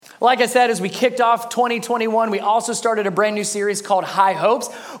Like I said, as we kicked off 2021, we also started a brand new series called High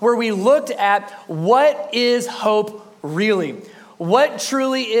Hopes, where we looked at what is hope really? What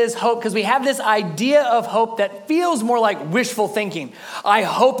truly is hope? Because we have this idea of hope that feels more like wishful thinking. I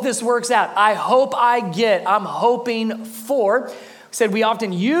hope this works out. I hope I'm hoping for. We said we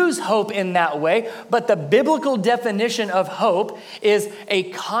often use hope in that way, but the biblical definition of hope is a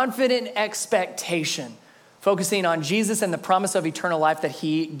confident expectation, focusing on Jesus and the promise of eternal life that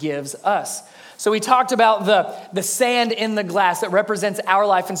he gives us. So we talked about the sand in the glass that represents our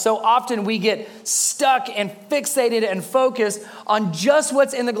life. And so often we get stuck and fixated and focused on just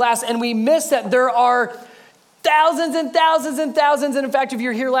what's in the glass. And we miss that there are thousands and thousands and thousands. And in fact, if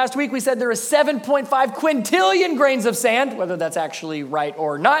you're here last week, we said there are 7.5 quintillion grains of sand, whether that's actually right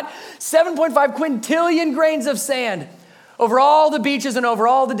or not, 7.5 quintillion grains of sand over all the beaches and over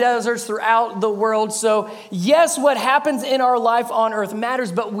all the deserts throughout the world. So yes, what happens in our life on earth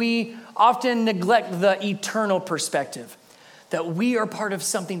matters, but we often neglect the eternal perspective, that we are part of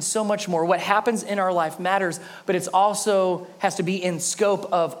something so much more. What happens in our life matters, but it's also has to be in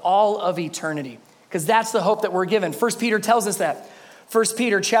scope of all of eternity, because that's the hope that we're given. 1 Peter tells us that. 1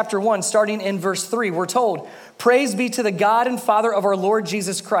 Peter chapter 1, starting in verse 3, we're told, "Praise be to the God and Father of our Lord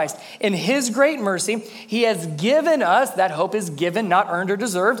Jesus Christ. In his great mercy, he has given us," that hope is given, not earned or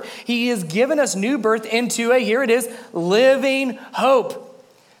deserved, "he has given us new birth into here it is, living hope,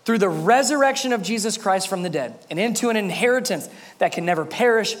 through the resurrection of Jesus Christ from the dead, and into an inheritance that can never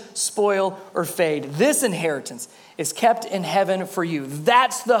perish, spoil, or fade. This inheritance is kept in heaven for you."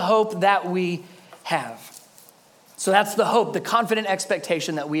 That's the hope that we have. So that's the hope, the confident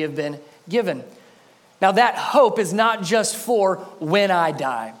expectation that we have been given. Now that hope is not just for when I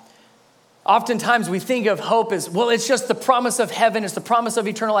die. Oftentimes we think of hope as, well, it's just the promise of heaven, it's the promise of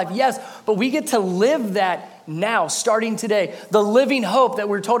eternal life. Yes, but we get to live that now, starting today. The living hope that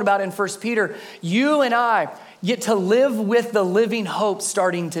we're told about in 1 Peter, you and I get to live with the living hope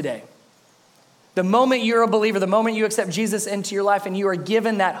starting today. The moment you're a believer, the moment you accept Jesus into your life and you are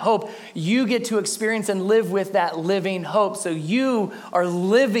given that hope, you get to experience and live with that living hope. So you are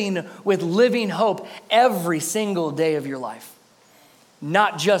living with living hope every single day of your life.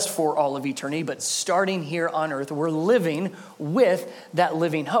 Not just for all of eternity, but starting here on earth, we're living with that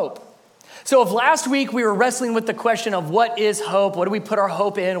living hope. So if last week we were wrestling with the question of what is hope, what do we put our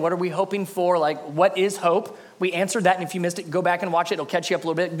hope in, what are we hoping for, like what is hope? We answered that, and if you missed it, go back and watch it. It'll catch you up a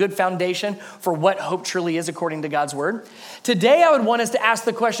little bit. Good foundation for what hope truly is according to God's word. Today I would want us to ask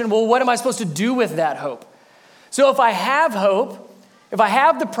the question, well, what am I supposed to do with that hope? So if I have hope, if I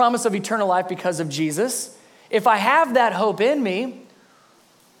have the promise of eternal life because of Jesus, if I have that hope in me,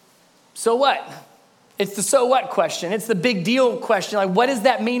 so what? It's the so what question. It's the big deal question. Like, what does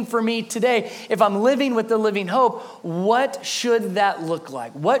that mean for me today? If I'm living with the living hope, what should that look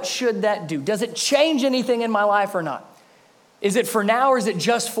like? What should that do? Does it change anything in my life or not? Is it for now or is it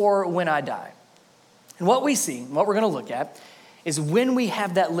just for when I die? And what we see, what we're going to look at, is when we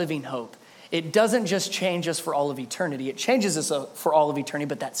have that living hope, it doesn't just change us for all of eternity. It changes us for all of eternity,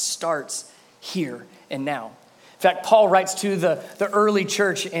 but that starts here and now. In fact, Paul writes to the early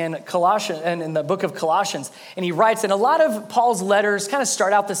church in Colossians and in the book of Colossians, and he writes, and a lot of Paul's letters kind of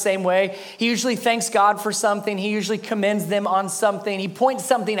start out the same way. He usually thanks God for something. He usually commends them on something. He points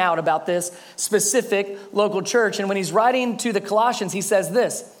something out about this specific local church. And when he's writing to the Colossians, he says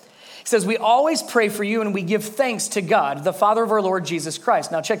this. He says, "We always pray for you and we give thanks to God, the Father of our Lord Jesus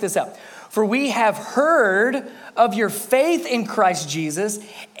Christ." Now check this out. "For we have heard of your faith in Christ Jesus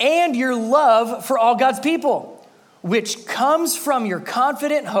and your love for all God's people, which comes from your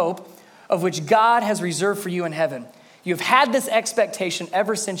confident hope of which God has reserved for you in heaven. You've had this expectation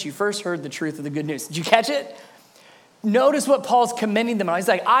ever since you first heard the truth of the good news." Did you catch it? Notice what Paul's commending them on. He's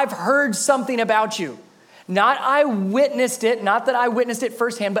like, I've heard something about you. Not I witnessed it, not that I witnessed it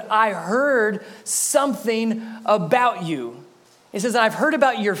firsthand, but I heard something about you. He says, I've heard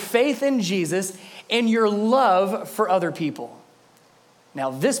about your faith in Jesus and your love for other people. Now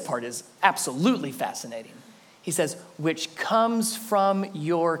this part is absolutely fascinating. He says, which comes from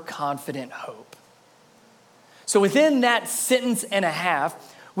your confident hope. So within that sentence and a half,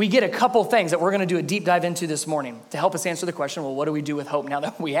 we get a couple things that we're going to do a deep dive into this morning to help us answer the question, well, what do we do with hope now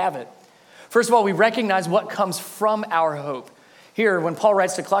that we have it? First of all, we recognize what comes from our hope. Here, when Paul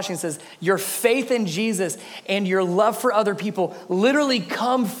writes to Colossians, he says, your faith in Jesus and your love for other people literally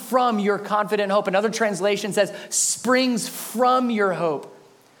come from your confident hope. Another translation says, springs from your hope.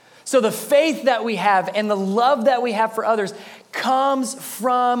 So the faith that we have and the love that we have for others comes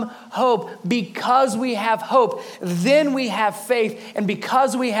from hope. Because we have hope, then we have faith. And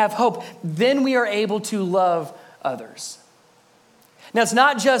because we have hope, then we are able to love others. Now, it's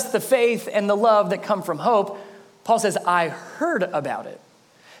not just the faith and the love that come from hope. Paul says, I heard about it.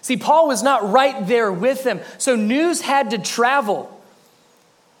 See, Paul was not right there with them, so news had to travel.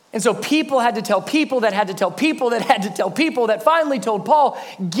 And so people had to tell people that had to tell people that had to tell people that finally told Paul,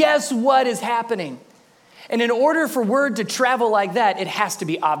 guess what is happening? And in order for word to travel like that, it has to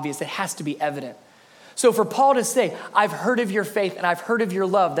be obvious. It has to be evident. So for Paul to say, I've heard of your faith and I've heard of your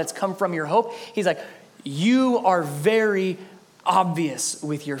love that's come from your hope, he's like, you are very obvious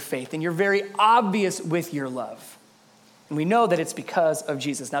with your faith and you're very obvious with your love. And we know that it's because of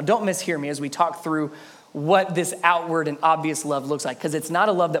Jesus. Now, don't mishear me as we talk through what this outward and obvious love looks like, because it's not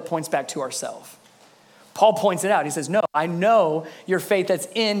a love that points back to ourselves. Paul points it out. He says, no, I know your faith that's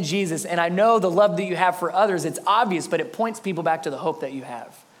in Jesus, and I know the love that you have for others. It's obvious, but it points people back to the hope that you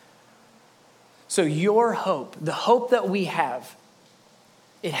have. So your hope, the hope that we have,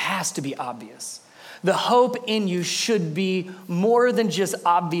 it has to be obvious. The hope in you should be more than just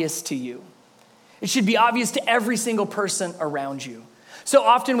obvious to you. It should be obvious to every single person around you. So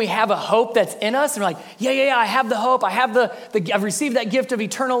often we have a hope that's in us, and we're like, yeah, I have the hope. I've received that gift of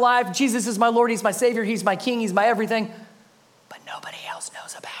eternal life. Jesus is my Lord. He's my Savior. He's my King. He's my everything. But nobody else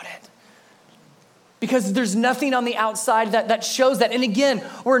knows about it. Because there's nothing on the outside that shows that. And again,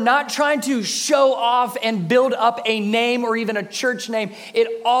 we're not trying to show off and build up a name or even a church name.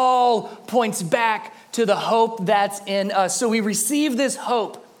 It all points back to the hope that's in us. So we receive this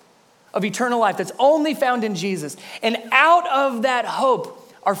hope of eternal life that's only found in Jesus. And out of that hope,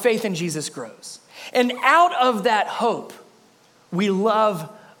 our faith in Jesus grows. And out of that hope, we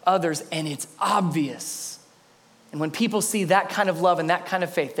love others, and it's obvious. And when people see that kind of love and that kind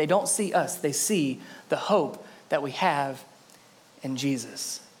of faith, they don't see us, they see the hope that we have in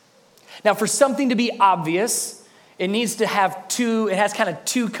Jesus. Now, for something to be obvious, it has kind of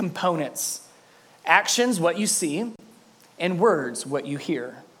two components. Actions, what you see, and words, what you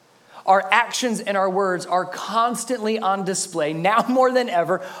hear. Our actions and our words are constantly on display. Now more than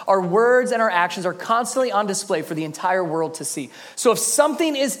ever, our words and our actions are constantly on display for the entire world to see. So if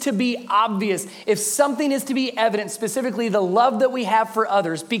something is to be obvious, if something is to be evident, specifically the love that we have for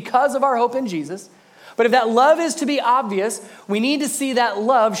others because of our hope in Jesus, but if that love is to be obvious, we need to see that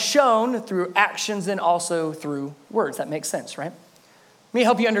love shown through actions and also through words. That makes sense, right? Let me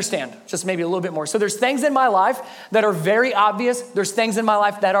help you understand just maybe a little bit more. So there's things in my life that are very obvious. There's things in my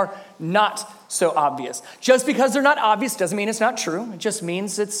life that are not so obvious. Just because they're not obvious doesn't mean it's not true. It just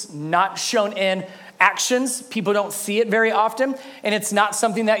means it's not shown in actions. People don't see it very often. And it's not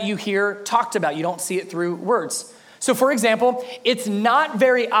something that you hear talked about. You don't see it through words. So for example, it's not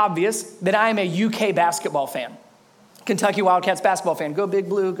very obvious that I am a UK basketball fan. Kentucky Wildcats basketball fan. Go Big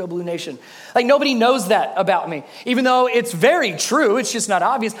Blue, go Blue Nation. Like nobody knows that about me. Even though it's very true, it's just not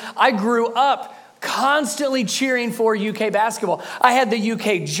obvious. I grew up constantly cheering for UK basketball. I had the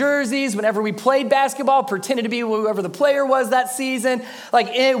UK jerseys whenever we played basketball, pretended to be whoever the player was that season.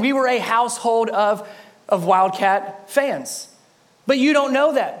 We were a household of Wildcat fans. But you don't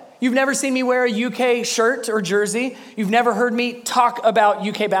know that. You've never seen me wear a UK shirt or jersey. You've never heard me talk about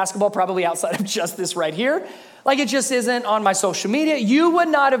UK basketball, probably outside of just this right here. It just isn't on my social media. You would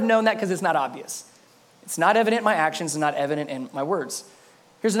not have known that because it's not obvious. It's not evident in my actions. It's not evident in my words.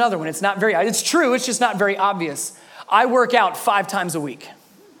 Here's another one. It's true. It's just not very obvious. I work out 5 times a week.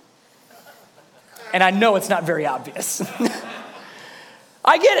 And I know it's not very obvious.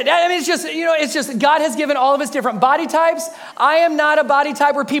 I get it. I mean, it's just God has given all of us different body types. I am not a body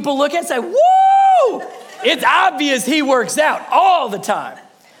type where people look at and say, woo, it's obvious he works out all the time.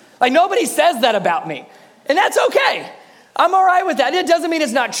 Nobody says that about me. And that's okay. I'm all right with that. It doesn't mean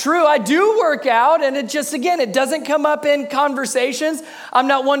it's not true. I do work out, and it doesn't come up in conversations. I'm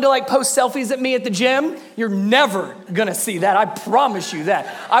not one to post selfies at me at the gym. You're never gonna see that. I promise you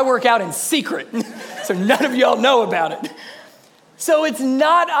that. I work out in secret, so none of y'all know about it. So it's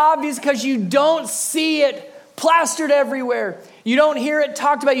not obvious because you don't see it plastered everywhere. You don't hear it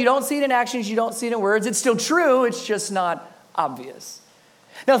talked about. You don't see it in actions. You don't see it in words. It's still true. It's just not obvious.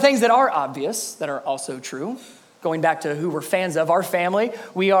 Now, things that are obvious, that are also true, going back to who we're fans of, our family,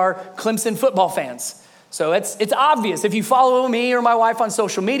 we are Clemson football fans. So it's obvious. If you follow me or my wife on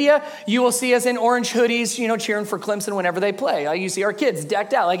social media, you will see us in orange hoodies, cheering for Clemson whenever they play. You see our kids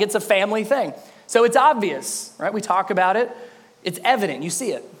decked out. It's a family thing. So it's obvious, right? We talk about it. It's evident. You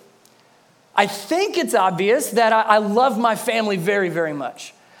see it. I think it's obvious that I love my family very, very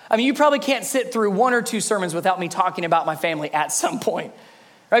much. I mean, you probably can't sit through 1 or 2 sermons without me talking about my family at some point.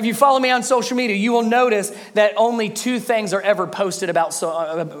 Right? If you follow me on social media, you will notice that only two things are ever posted about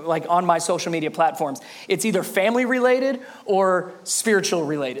like on my social media platforms. It's either family related or spiritual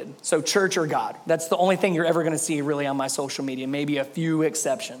related. So church or God. That's the only thing you're ever going to see really on my social media, maybe a few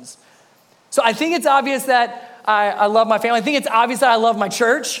exceptions. So I think it's obvious that I love my family. I think it's obvious that I love my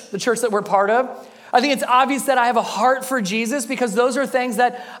church, the church that we're part of. I think it's obvious that I have a heart for Jesus because those are things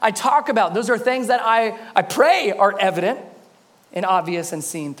that I talk about. Those are things that I pray are evident and obvious and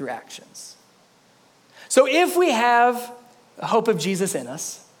seen through actions. So if we have the hope of Jesus in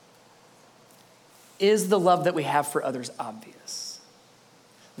us, is the love that we have for others obvious?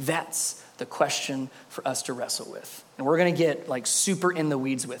 That's the question for us to wrestle with. And we're going to get like super in the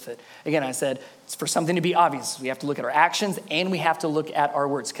weeds with it. Again, I said it's for something to be obvious. We have to look at our actions and we have to look at our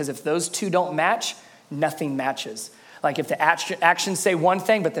words. Because if those two don't match, nothing matches. Like if the actions say one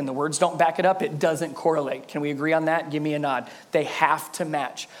thing, but then the words don't back it up, it doesn't correlate. Can we agree on that? Give me a nod. They have to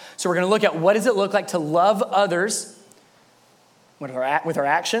match. So we're going to look at what does it look like to love others with our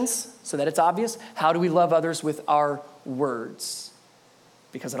actions so that it's obvious. How do we love others with our words?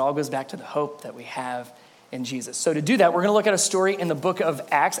 Because it all goes back to the hope that we have in Jesus. So to do that, we're going to look at a story in the book of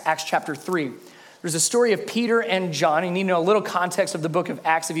Acts, Acts chapter 3. There's a story of Peter and John. You need to know a little context of the book of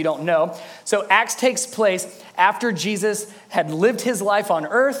Acts if you don't know. So Acts takes place after Jesus had lived his life on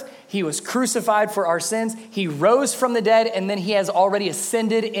earth. He was crucified for our sins. He rose from the dead, and then he has already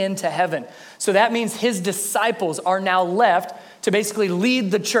ascended into heaven. So that means his disciples are now left to basically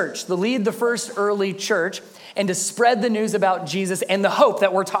lead the church, to lead the first early church, and to spread the news about Jesus and the hope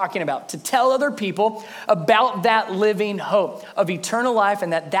that we're talking about, to tell other people about that living hope of eternal life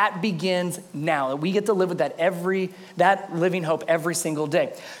and that begins now, that we get to live with that living hope every single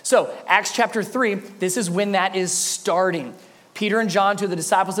day. So Acts chapter 3, this is when that is starting. Peter and John, two of the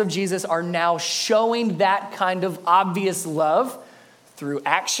disciples of Jesus, are now showing that kind of obvious love through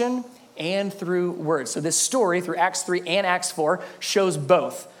action and through words. So this story through Acts 3 and Acts 4 shows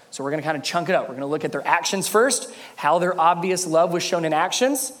both. So we're going to kind of chunk it up. We're going to look at their actions first, how their obvious love was shown in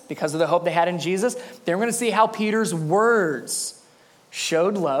actions because of the hope they had in Jesus. Then we're going to see how Peter's words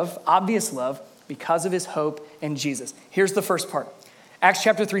showed love, obvious love, because of his hope in Jesus. Here's the first part. Acts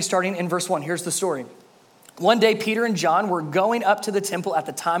chapter 3, starting in verse 1. Here's the story. One day, Peter and John were going up to the temple at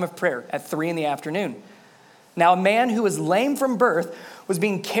the time of prayer at 3 p.m. Now, a man who was lame from birth was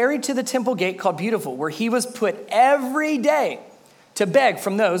being carried to the temple gate called Beautiful, where he was put every day to beg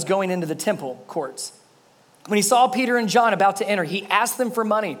from those going into the temple courts. When he saw Peter and John about to enter, he asked them for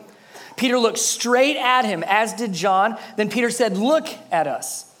money. Peter looked straight at him, as did John. Then Peter said, "Look at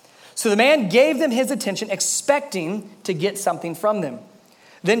us." So the man gave them his attention, expecting to get something from them.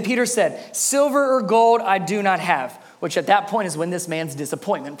 Then Peter said, "Silver or gold I do not have," which at that point is when this man's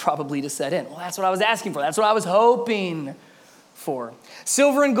disappointment probably to set in. Well, that's what I was asking for. That's what I was hoping for.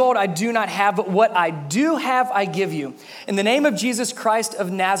 "Silver and gold I do not have, but what I do have I give you. In the name of Jesus Christ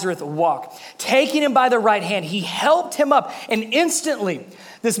of Nazareth, walk." Taking him by the right hand, he helped him up, and instantly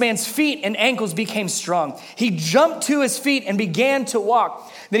this man's feet and ankles became strong. He jumped to his feet and began to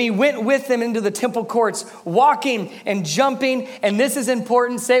walk. Then he went with them into the temple courts, walking and jumping, and this is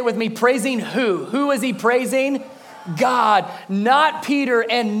important, say it with me, praising who? Who is he praising? God, not Peter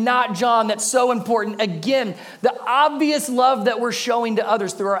and not John. That's so important. Again, the obvious love that we're showing to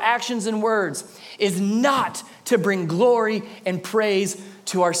others through our actions and words is not to bring glory and praise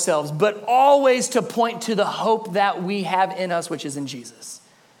to ourselves, but always to point to the hope that we have in us, which is in Jesus.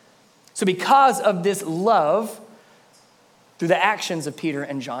 So because of this love, through the actions of Peter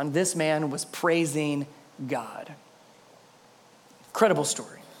and John, this man was praising God. Incredible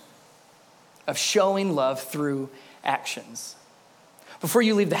story of showing love through actions. Before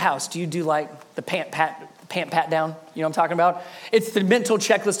you leave the house, do you do like the pant pat down? You know what I'm talking about? It's the mental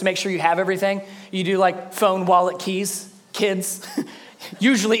checklist to make sure you have everything. You do like phone, wallet, keys, kids,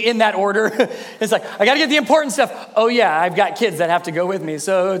 usually in that order. It's like, I got to get the important stuff. Oh yeah, I've got kids that have to go with me.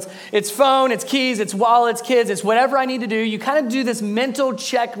 So it's phone, it's keys, it's wallets, kids, it's whatever I need to do. You kind of do this mental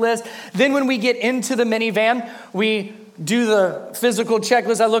checklist. Then when we get into the minivan, we do the physical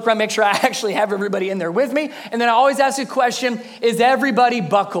checklist. I look around, make sure I actually have everybody in there with me. And then I always ask a question, is everybody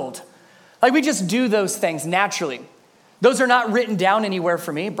buckled? Like we just do those things naturally. Those are not written down anywhere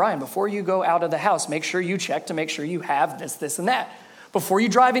for me. Brian, before you go out of the house, make sure you check to make sure you have this, this, and that. Before you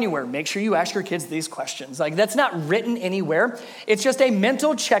drive anywhere, make sure you ask your kids these questions. Like that's not written anywhere. It's just a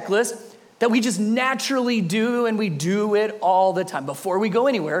mental checklist that we just naturally do, and we do it all the time. Before we go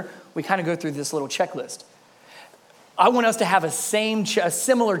anywhere, we kind of go through this little checklist. I want us to have a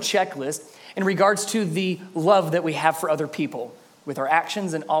similar checklist in regards to the love that we have for other people. with our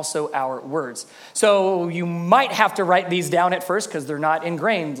actions and also our words. So you might have to write these down at first because they're not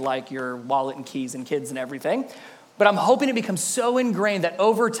ingrained like your wallet and keys and kids and everything. But I'm hoping it becomes so ingrained that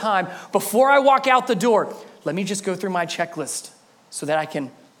over time, before I walk out the door, let me just go through my checklist so that I can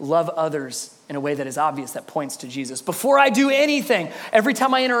love others in a way that is obvious, that points to Jesus. Before I do anything, every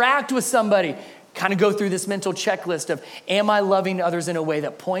time I interact with somebody, kind of go through this mental checklist of, am I loving others in a way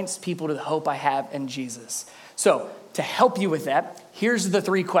that points people to the hope I have in Jesus? So to help you with that, here's the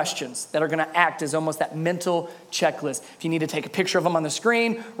 3 questions that are going to act as almost that mental checklist. If you need to take a picture of them on the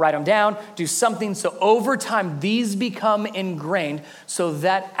screen, write them down, do something. So over time, these become ingrained so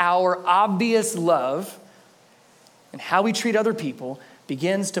that our obvious love and how we treat other people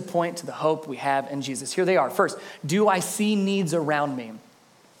begins to point to the hope we have in Jesus. Here they are. First, do I see needs around me?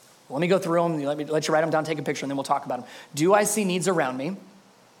 Let me go through them. Let you write them down, take a picture, and then we'll talk about them. Do I see needs around me?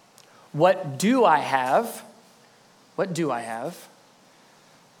 What do I have? What do I have?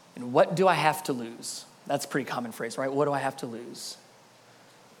 And what do I have to lose? That's a pretty common phrase, right? What do I have to lose?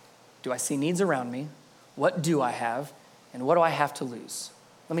 Do I see needs around me? What do I have? And what do I have to lose?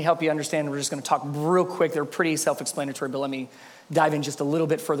 Let me help you understand. We're just going to talk real quick. They're pretty self-explanatory, but let me dive in just a little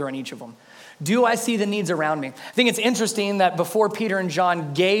bit further on each of them. Do I see the needs around me? I think it's interesting that before Peter and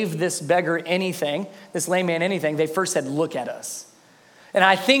John gave this beggar anything, this lame man anything, they first said, look at us. And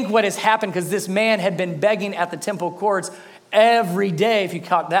I think what has happened, because this man had been begging at the temple courts every day, if you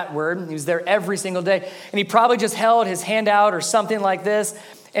caught that word. He was there every single day. And he probably just held his hand out or something like this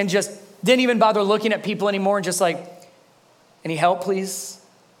and just didn't even bother looking at people anymore and just like, any help, please?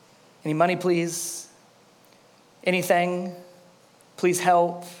 Any money, please? Anything? Please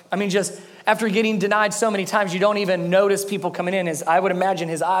help. I mean, just after getting denied so many times, you don't even notice people coming in. I would imagine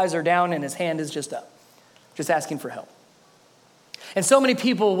his eyes are down and his hand is just up, just asking for help. And so many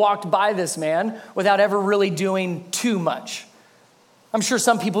people walked by this man without ever really doing too much. I'm sure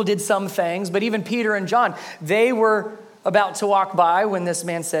some people did some things, but even Peter and John, they were about to walk by when this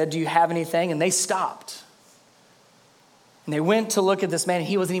man said, do you have anything? And they stopped. And they went to look at this man, and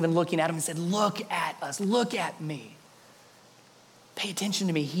he wasn't even looking at him and said, look at us, look at me. Pay attention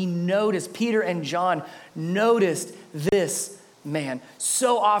to me. He noticed, Peter and John noticed this man.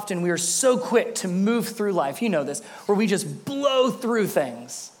 So often we are so quick to move through life, you know this, where we just blow through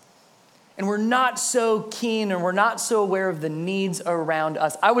things. And we're not so keen and we're not so aware of the needs around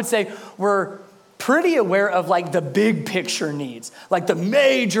us. I would say we're pretty aware of like the big picture needs, like the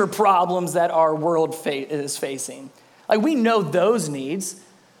major problems that our world is facing. Like we know those needs,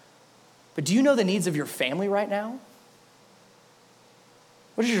 but do you know the needs of your family right now?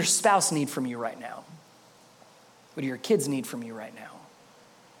 What does your spouse need from you right now? What do your kids need from you right now?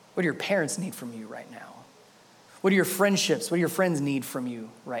 What do your parents need from you right now? What do your friendships, what do your friends need from you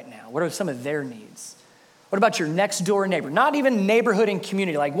right now? What are some of their needs? What about your next door neighbor? Not even neighborhood and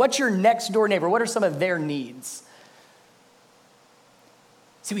community. Like, what's your next door neighbor? What are some of their needs?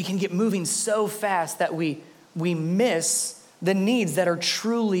 See, we can get moving so fast that we miss the needs that are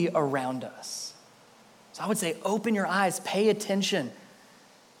truly around us. So I would say, open your eyes, pay attention.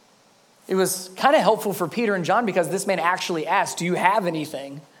 It was kind of helpful for Peter and John because this man actually asked, do you have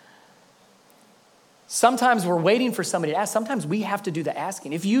anything? Sometimes we're waiting for somebody to ask. Sometimes we have to do the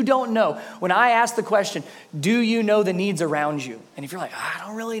asking. If you don't know, when I ask the question, do you know the needs around you? And if you're like, I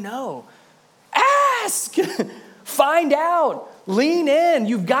don't really know, ask, find out, lean in.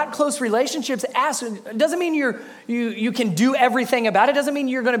 You've got close relationships, ask. It doesn't mean you can do everything about it. It doesn't mean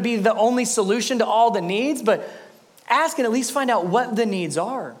you're going to be the only solution to all the needs, but ask and at least find out what the needs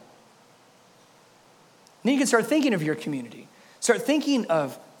are. Then you can start thinking of your community. Start thinking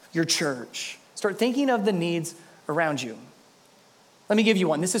of your church. Start thinking of the needs around you. Let me give you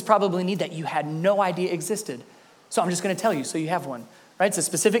one. This is probably a need that you had no idea existed. So I'm just going to tell you so you have one, right? It's a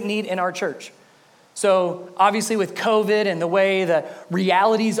specific need in our church. So obviously with COVID and the way the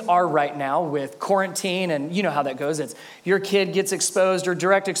realities are right now with quarantine, and you know how that goes. It's your kid gets exposed or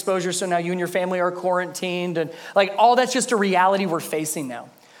direct exposure, so now you and your family are quarantined. And like all that's just a reality we're facing now.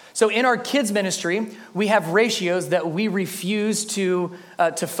 So in our kids ministry, we have ratios that we refuse to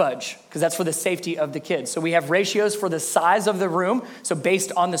fudge because that's for the safety of the kids. So we have ratios for the size of the room. So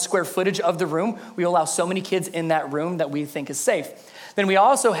based on the square footage of the room, we allow so many kids in that room that we think is safe. Then we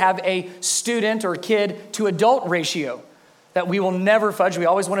also have a student or kid to adult ratio that we will never fudge. We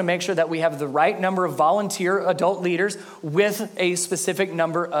always want to make sure that we have the right number of volunteer adult leaders with a specific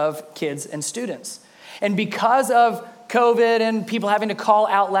number of kids and students. And because of COVID and people having to call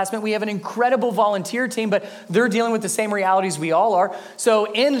out last minute. We have an incredible volunteer team, but they're dealing with the same realities we all are.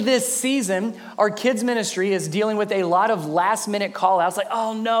 So in this season, our kids ministry is dealing with a lot of last minute call outs, like,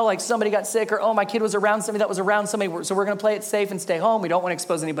 oh no, like somebody got sick, or oh, my kid was around somebody that was around somebody, so we're going to play it safe and stay home. We don't want to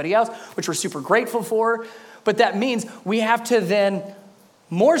expose anybody else, which we're super grateful for. But that means we have to then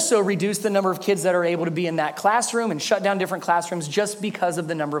more so reduce the number of kids that are able to be in that classroom and shut down different classrooms just because of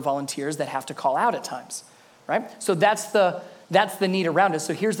the number of volunteers that have to call out at times, right? So that's the need around us.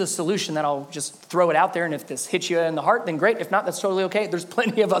 So here's the solution that I'll just throw it out there. And if this hits you in the heart, then great. If not, that's totally okay. There's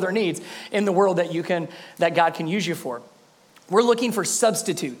plenty of other needs in the world that God can use you for. We're looking for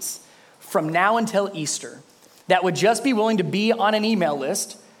substitutes from now until Easter that would just be willing to be on an email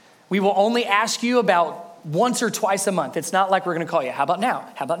list. We will only ask you about once or twice a month. It's not like we're going to call you, how about now?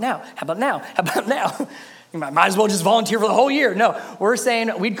 How about now? How about now? How about now? You might as well just volunteer for the whole year. No, we're saying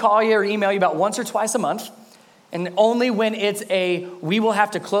we'd call you or email you about once or twice a month. And only when it's we will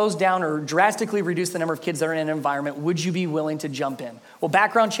have to close down or drastically reduce the number of kids that are in an environment, would you be willing to jump in? We'll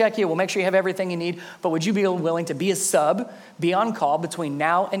background check you. We'll make sure you have everything you need. But would you be willing to be a sub, be on call between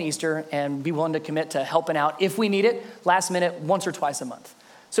now and Easter, and be willing to commit to helping out if we need it, last minute, once or twice a month?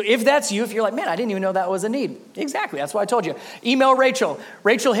 So if that's you, if you're like, man, I didn't even know that was a need. Exactly, that's why I told you. Email Rachel.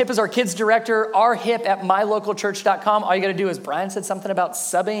 Rachel Hipp is our kids director, rhip@mylocalchurch.com. All you gotta do is, Brian said something about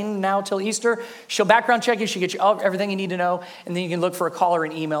subbing now till Easter. She'll background check you, she'll get you everything you need to know, and then you can look for a call or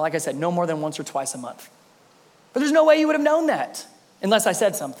an email. Like I said, no more than once or twice a month. But there's no way you would have known that unless I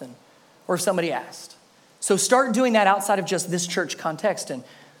said something or if somebody asked. So start doing that outside of just this church context and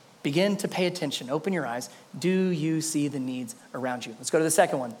begin to pay attention. Open your eyes. Do you see the needs around you? Let's go to the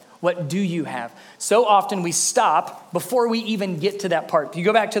second one. What do you have? So often we stop before we even get to that part. If you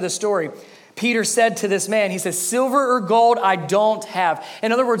go back to the story, Peter said to this man, he says, silver or gold I don't have.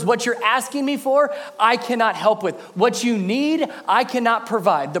 In other words, what you're asking me for, I cannot help with. What you need, I cannot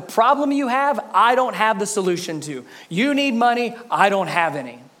provide. The problem you have, I don't have the solution to. You need money, I don't have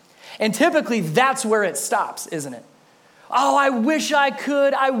any. And typically that's where it stops, isn't it? Oh, I wish I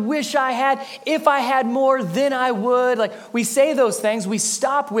could. I wish I had. If I had more, then I would. Like we say those things, we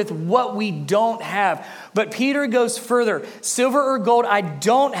stop with what we don't have. But Peter goes further. Silver or gold I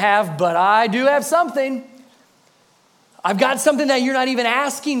don't have, but I do have something. I've got something that you're not even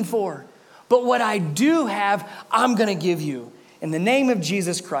asking for. But what I do have, I'm going to give you. In the name of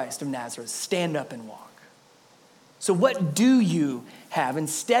Jesus Christ of Nazareth, stand up and walk. So what do you have?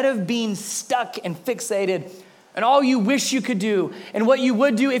 Instead of being stuck and fixated and all you wish you could do, and what you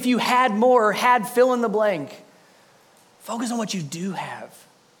would do if you had more or had fill in the blank. Focus on what you do have.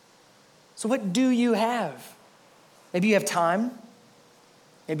 So what do you have? Maybe you have time.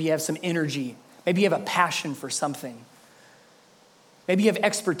 Maybe you have some energy. Maybe you have a passion for something. Maybe you have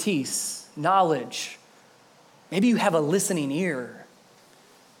expertise, knowledge. Maybe you have a listening ear.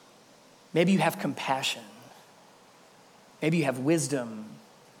 Maybe you have compassion. Maybe you have wisdom.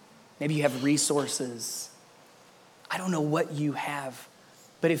 Maybe you have resources. I don't know what you have,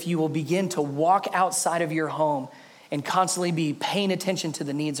 but if you will begin to walk outside of your home and constantly be paying attention to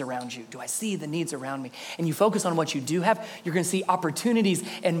the needs around you. Do I see the needs around me? And you focus on what you do have, you're going to see opportunities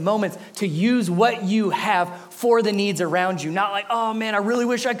and moments to use what you have for the needs around you. Not like, oh man, I really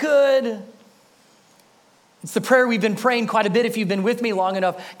wish I could. It's the prayer we've been praying quite a bit if you've been with me long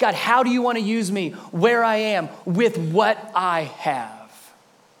enough. God, how do you want to use me where I am with what I have?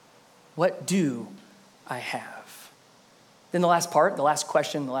 What do I have? Then the last part, the last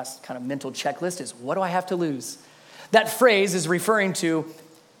question, the last kind of mental checklist is, what do I have to lose? That phrase is referring to,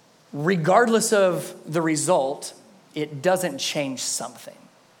 regardless of the result, it doesn't change something.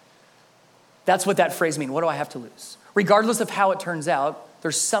 That's what that phrase means. What do I have to lose? Regardless of how it turns out,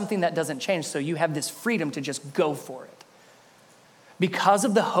 there's something that doesn't change, so you have this freedom to just go for it. Because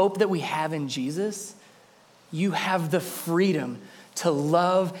of the hope that we have in Jesus, you have the freedom to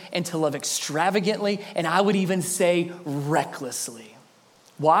love and to love extravagantly, and I would even say recklessly.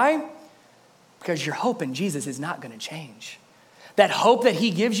 Why? Because your hope in Jesus is not going to change. That hope that he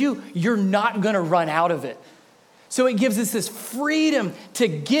gives you, you're not going to run out of it. So it gives us this freedom to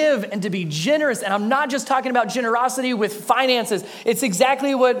give and to be generous. And I'm not just talking about generosity with finances. It's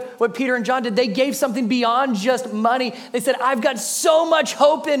exactly what Peter and John did. They gave something beyond just money. They said, I've got so much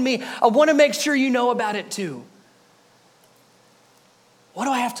hope in me. I want to make sure you know about it too. What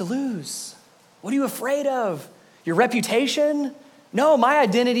do I have to lose? What are you afraid of? Your reputation? No, my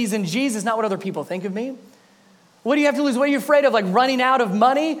identity's in Jesus, not what other people think of me. What do you have to lose? What are you afraid of? Like running out of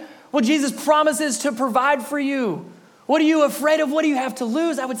money? Well, Jesus promises to provide for you. What are you afraid of? What do you have to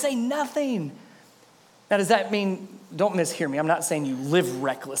lose? I would say nothing. Now, does that mean, don't mishear me, I'm not saying you live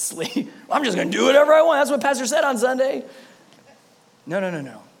recklessly. I'm just going to do whatever I want. That's what Pastor said on Sunday.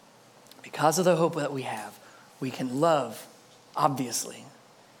 No. Because of the hope that we have, we can love, obviously,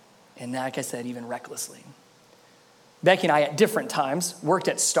 and like I said, even recklessly. Becky and I, at different times, worked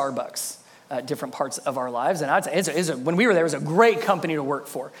at Starbucks at different parts of our lives. And I'd say when we were there, it was a great company to work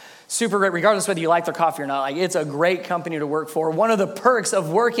for. Super great, regardless whether you like their coffee or not. Like, it's a great company to work for. One of the perks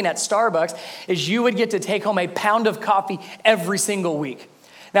of working at Starbucks is you would get to take home a pound of coffee every single week.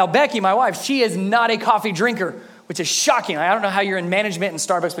 Now, Becky, my wife, she is not a coffee drinker, which is shocking. I don't know how you're in management in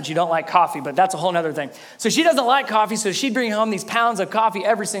Starbucks, but you don't like coffee, but that's a whole other thing. So she doesn't like coffee, so she'd bring home these pounds of coffee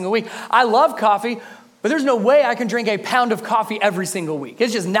every single week. I love coffee, but there's no way I can drink a pound of coffee every single week.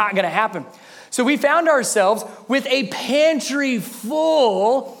 It's just not going to happen. So we found ourselves with a pantry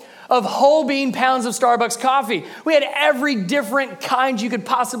full of whole bean pounds of Starbucks coffee. We had every different kind you could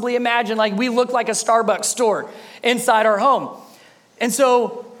possibly imagine. Like, we looked like a Starbucks store inside our home. And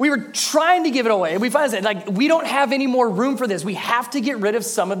so we were trying to give it away. And we finally said, we don't have any more room for this. We have to get rid of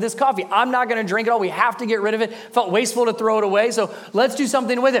some of this coffee. I'm not going to drink it all. We have to get rid of it. Felt wasteful to throw it away. So let's do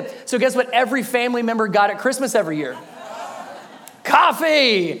something with it. So guess what every family member got at Christmas every year?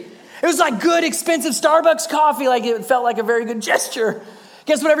 Coffee. It was like good, expensive Starbucks coffee. Like, it felt like a very good gesture.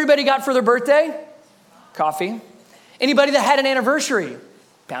 Guess what everybody got for their birthday? Coffee. Anybody that had an anniversary?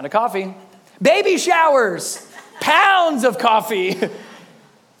 Pound of coffee. Baby showers. Pounds of coffee.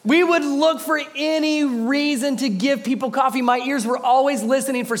 We would look for any reason to give people coffee. My ears were always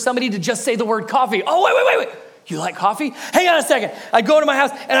listening for somebody to just say the word coffee. Oh, wait. You like coffee? Hang on a second. I go to my house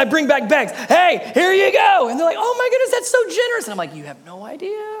and I bring back bags. Hey, here you go. And they're like, oh my goodness, that's so generous. And I'm like, you have no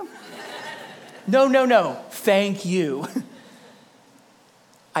idea. No. Thank you.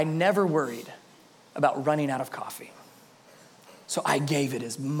 I never worried about running out of coffee. So I gave it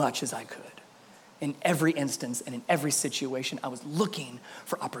as much as I could. In every instance and in every situation, I was looking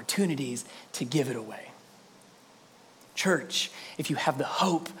for opportunities to give it away. Church, if you have the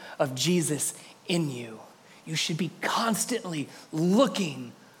hope of Jesus in you, you should be constantly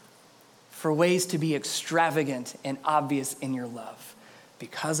looking for ways to be extravagant and obvious in your love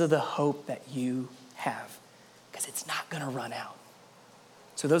because of the hope that you have, because it's not going to run out.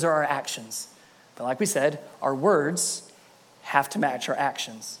 So those are our actions. But like we said, our words have to match our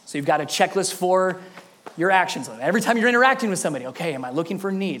actions. So you've got a checklist for your actions. Every time you're interacting with somebody, okay, am I looking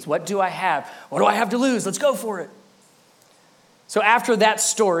for needs? What do I have? What do I have to lose? Let's go for it. So after that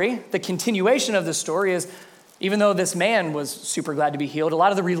story, the continuation of the story is, even though this man was super glad to be healed, a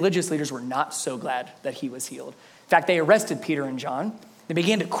lot of the religious leaders were not so glad that he was healed. In fact, they arrested Peter and John. They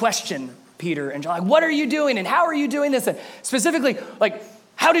began to question Peter and John, like, what are you doing? And how are you doing this? And specifically, like,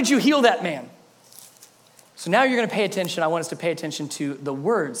 how did you heal that man? So now you're going to pay attention. I want us to pay attention to the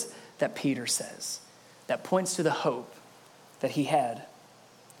words that Peter says that points to the hope that he had.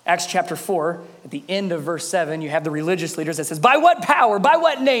 Acts chapter 4, at the end of verse 7, you have the religious leaders that says, by what power, by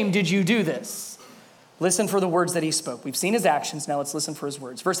what name did you do this? Listen for the words that he spoke. We've seen his actions. Now let's listen for his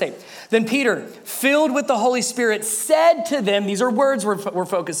words. Verse 8, then Peter, filled with the Holy Spirit, said to them, these are words we're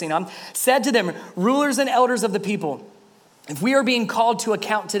focusing on, said to them, rulers and elders of the people, if we are being called to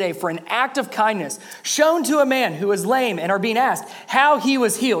account today for an act of kindness shown to a man who is lame and are being asked how he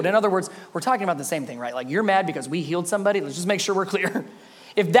was healed. In other words, we're talking about the same thing, right? Like, you're mad because we healed somebody. Let's just make sure we're clear.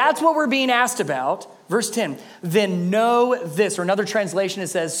 If that's what we're being asked about, verse 10, then know this, or another translation, it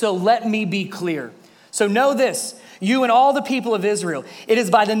says, so let me be clear. So know this, you and all the people of Israel, it is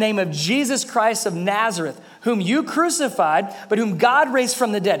by the name of Jesus Christ of Nazareth, whom you crucified, but whom God raised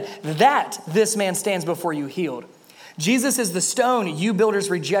from the dead, that this man stands before you healed. Jesus is the stone you builders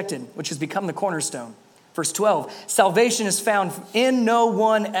rejected, which has become the cornerstone. Verse 12, salvation is found in no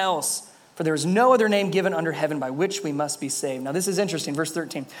one else, for there is no other name given under heaven by which we must be saved. Now this is interesting, verse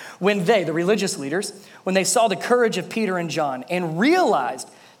 13. When they, the religious leaders, when they saw the courage of Peter and John and realized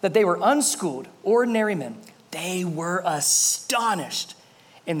that they were unschooled, ordinary men, they were astonished,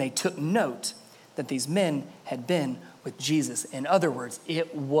 and they took note that these men had been with Jesus. In other words,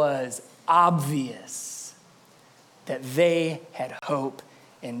 it was obvious that they had hope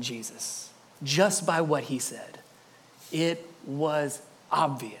in Jesus. Just by what he said, it was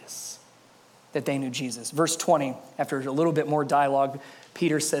obvious that they knew Jesus. Verse 20, after a little bit more dialogue,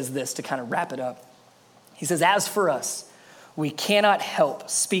 Peter says this to kind of wrap it up. He says, as for us, we cannot help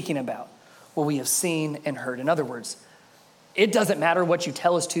speaking about what we have seen and heard. In other words, it doesn't matter what you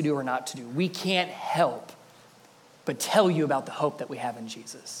tell us to do or not to do. We can't help but tell you about the hope that we have in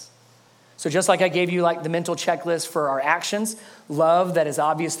Jesus. So just like I gave you like the mental checklist for our actions, love that is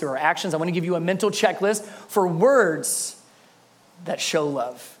obvious through our actions, I want to give you a mental checklist for words that show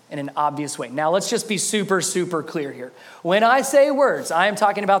love in an obvious way. Now, let's just be super, super clear here. When I say words, I am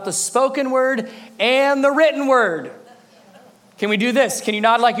talking about the spoken word and the written word. Can we do this? Can you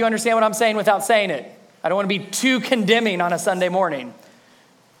nod like you understand what I'm saying without saying it? I don't want to be too condemning on a Sunday morning.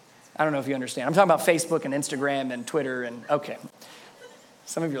 I don't know if you understand. I'm talking about Facebook and Instagram and Twitter and okay.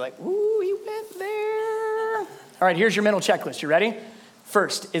 Some of you are like, ooh, you went there. All right, here's your mental checklist. You ready?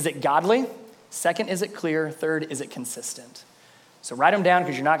 First, is it godly? Second, is it clear? Third, is it consistent? So write them down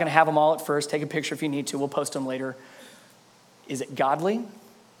because you're not going to have them all at first. Take a picture if you need to. We'll post them later. Is it godly?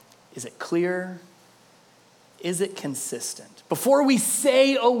 Is it clear? Is it consistent? Before we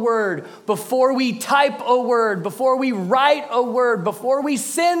say a word, before we type a word, before we write a word, before we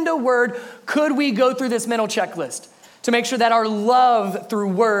send a word, could we go through this mental checklist to make sure that our love through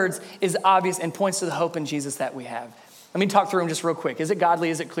words is obvious and points to the hope in Jesus that we have? Let me talk through them just real quick. Is it godly?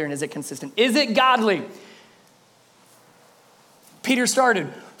 Is it clear? And is it consistent? Is it godly? Peter started,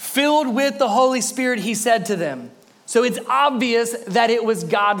 filled with the Holy Spirit, he said to them. So it's obvious that it was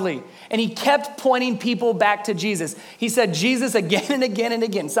godly. And he kept pointing people back to Jesus. He said, Jesus again and again and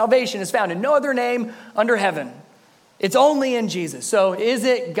again. Salvation is found in no other name under heaven. It's only in Jesus. So is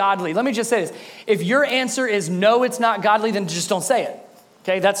it godly? Let me just say this. If your answer is no, it's not godly, then just don't say it.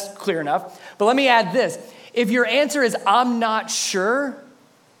 Okay, that's clear enough. But let me add this. If your answer is I'm not sure,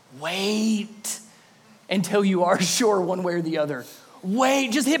 wait until you are sure one way or the other.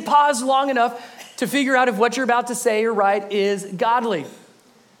 Wait, just hit pause long enough to figure out if what you're about to say or write is godly. Do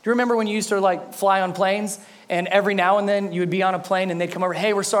you remember when you used to like fly on planes and every now and then you would be on a plane and they'd come over,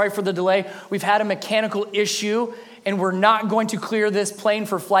 hey, we're sorry for the delay. We've had a mechanical issue and we're not going to clear this plane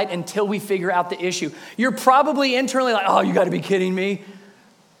for flight until we figure out the issue. You're probably internally like, oh, you got to be kidding me.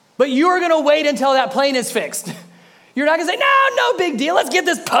 But you're going to wait until that plane is fixed. You're not going to say, no big deal. Let's get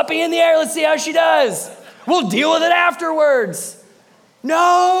this puppy in the air. Let's see how she does. We'll deal with it afterwards.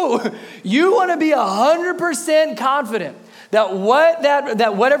 No, you want to be 100% confident that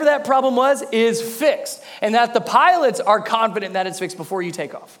whatever that problem was is fixed and that the pilots are confident that it's fixed before you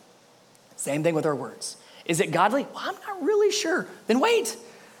take off. Same thing with our words. Is it godly? Well, I'm not really sure. Then wait.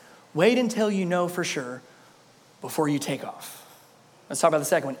 Wait until you know for sure before you take off. Let's talk about the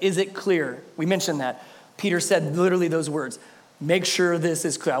second one. Is it clear? We mentioned that. Peter said literally those words. Make sure this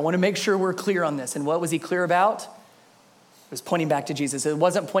is clear. I want to make sure we're clear on this. And what was he clear about? It was pointing back to Jesus. It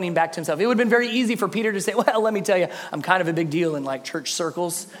wasn't pointing back to himself. It would have been very easy for Peter to say, well, let me tell you, I'm kind of a big deal in like church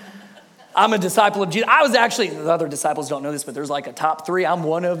circles. I'm a disciple of Jesus. I was actually, the other disciples don't know this, but there's like a top 3. I'm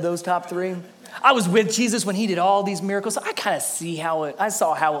one of those top 3. I was with Jesus when he did all these miracles. So I kind of I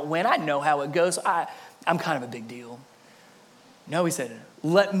saw how it went. I know how it goes. I'm kind of a big deal. No, he said,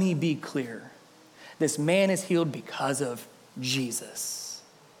 let me be clear. This man is healed because of Jesus.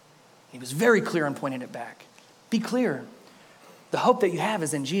 He was very clear on pointing it back. Be clear. The hope that you have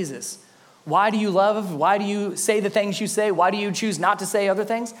is in Jesus. Why do you love? Why do you say the things you say? Why do you choose not to say other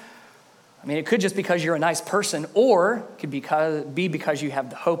things? I mean, it could just because you're a nice person, or it could be because you have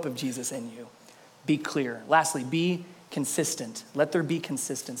the hope of Jesus in you. Be clear. Lastly, be consistent. Let there be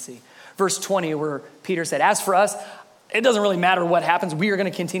consistency. Verse 20, where Peter said, as for us, it doesn't really matter what happens. We are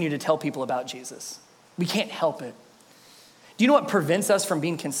going to continue to tell people about Jesus. We can't help it. Do you know what prevents us from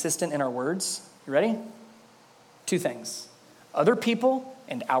being consistent in our words? You ready? 2 things. Other people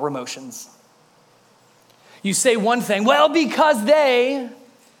and our emotions. You say one thing, well, because they.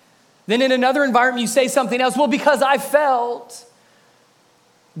 Then in another environment, you say something else, well, because I felt.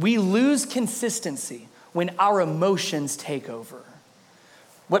 We lose consistency when our emotions take over.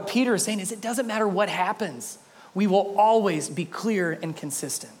 What Peter is saying is it doesn't matter what happens. We will always be clear and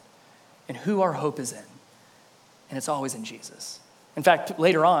consistent in who our hope is in. And it's always in Jesus. In fact,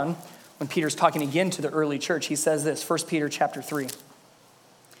 later on, when Peter's talking again to the early church, he says this, 1 Peter chapter 3.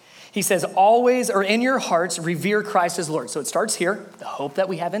 He says, always, or in your hearts, revere Christ as Lord. So it starts here, the hope that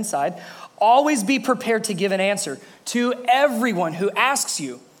we have inside. Always be prepared to give an answer to everyone who asks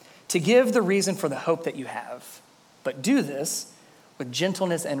you to give the reason for the hope that you have. But do this with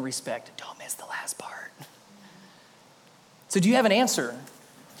gentleness and respect. Don't miss the last part. So do you have an answer?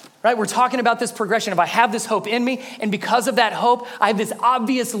 Right? We're talking about this progression of I have this hope in me, and because of that hope, I have this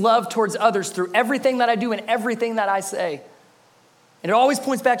obvious love towards others through everything that I do and everything that I say. And it always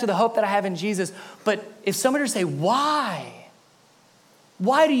points back to the hope that I have in Jesus. But if somebody were to say, why?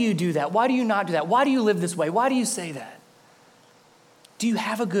 Why do you do that? Why do you not do that? Why do you live this way? Why do you say that? Do you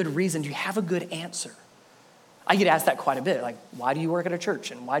have a good reason? Do you have a good answer? I get asked that quite a bit. Like, why do you work at a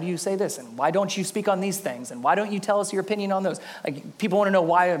church? And why do you say this? And why don't you speak on these things? And why don't you tell us your opinion on those? Like, people want to know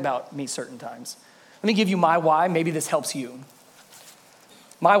why about me certain times. Let me give you my why. Maybe this helps you.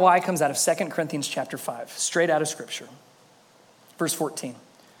 My why comes out of 2 Corinthians chapter 5, straight out of Scripture. Verse 14.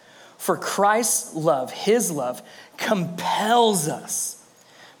 For Christ's love, his love, compels us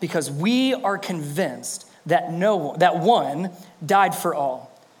because we are convinced that that one died for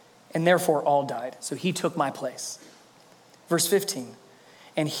all, and therefore all died. So he took my place. Verse 15.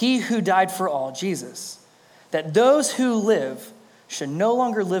 And he who died for all, Jesus, that those who live should no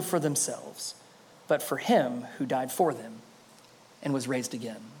longer live for themselves, but for him who died for them and was raised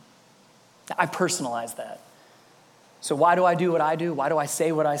again. I personalize that. So why do I do what I do? Why do I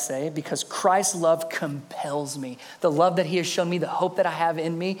say what I say? Because Christ's love compels me. The love that he has shown me, the hope that I have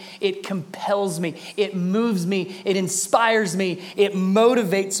in me, it compels me. It moves me. It inspires me. It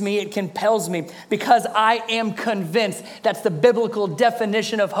motivates me. It compels me because I am convinced. That's the biblical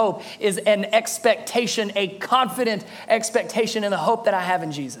definition of hope, is an expectation, a confident expectation in the hope that I have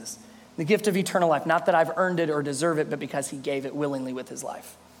in Jesus. The gift of eternal life, not that I've earned it or deserve it, but because he gave it willingly with his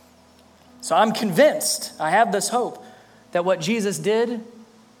life. So I'm convinced, I have this hope, that what Jesus did,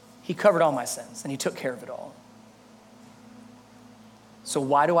 he covered all my sins and he took care of it all. So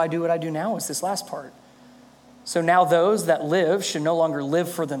why do I do what I do now? Is this last part. So now those that live should no longer live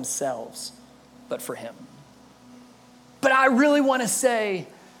for themselves, but for him. But I really want to say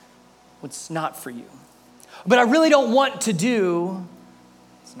what's not for you. But I really don't want to do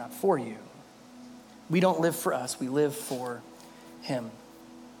what's not for you. We don't live for us, we live for him.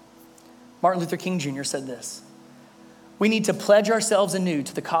 Martin Luther King Jr. said this: we need to pledge ourselves anew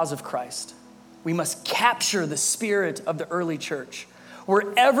to the cause of Christ. We must capture the spirit of the early church.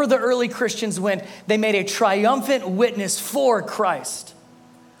 Wherever the early Christians went, they made a triumphant witness for Christ.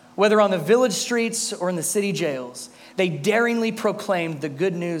 Whether on the village streets or in the city jails, they daringly proclaimed the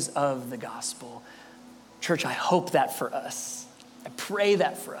good news of the gospel. Church, I hope that for us. I pray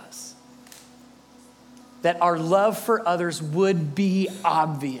that for us. That our love for others would be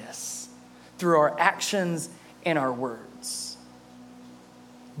obvious through our actions and our words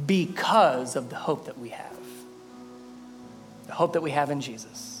because of the hope that we have. The hope that we have in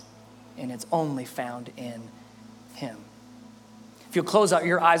Jesus, and it's only found in him. If you'll close out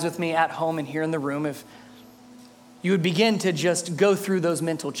your eyes with me at home and here in the room, if you would begin to just go through those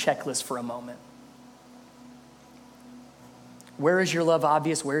mental checklists for a moment. Where is your love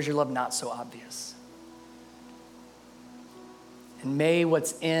obvious? Where is your love not so obvious? And may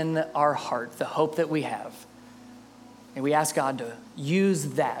what's in our heart, the hope that we have, and we ask God to use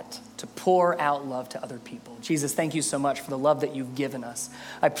that to pour out love to other people. Jesus, thank you so much for the love that you've given us.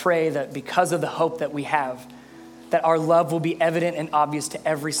 I pray that because of the hope that we have, that our love will be evident and obvious to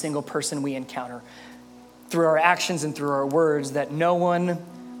every single person we encounter through our actions and through our words, that no one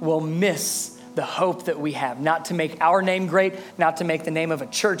will miss the hope that we have, not to make our name great, not to make the name of a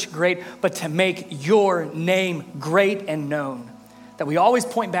church great, but to make your name great and known. That we always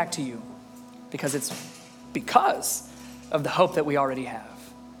point back to you because it's because of the hope that we already have.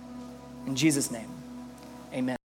 In Jesus' name, amen.